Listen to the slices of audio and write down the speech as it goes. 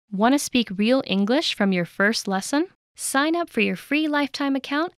Want to speak real English from your first lesson? Sign up for your free lifetime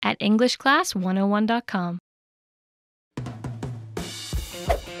account at EnglishClass101.com.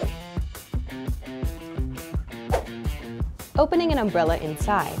 Opening an umbrella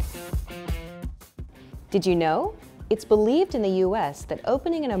inside. Did you know? It's believed in the US that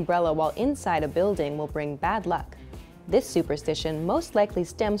opening an umbrella while inside a building will bring bad luck. This superstition most likely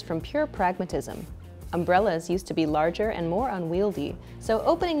stems from pure pragmatism. Umbrellas used to be larger and more unwieldy, so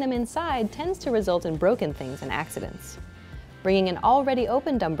opening them inside tends to result in broken things and accidents. Bringing an already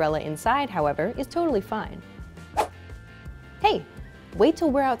opened umbrella inside, however, is totally fine. Hey, wait till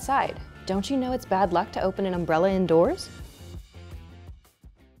we're outside. Don't you know it's bad luck to open an umbrella indoors?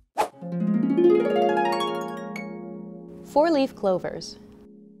 Four-leaf clovers.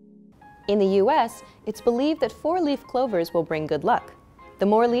 In the US, it's believed that four-leaf clovers will bring good luck. The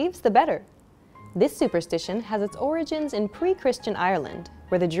more leaves, the better. This superstition has its origins in pre-Christian Ireland,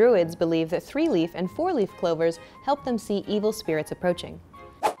 where the Druids believed that three-leaf and four-leaf clovers help them see evil spirits approaching.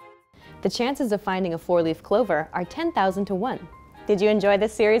 The chances of finding a four-leaf clover are 10,000 to 1. Did you enjoy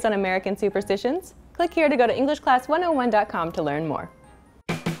this series on American superstitions? Click here to go to EnglishClass101.com to learn more.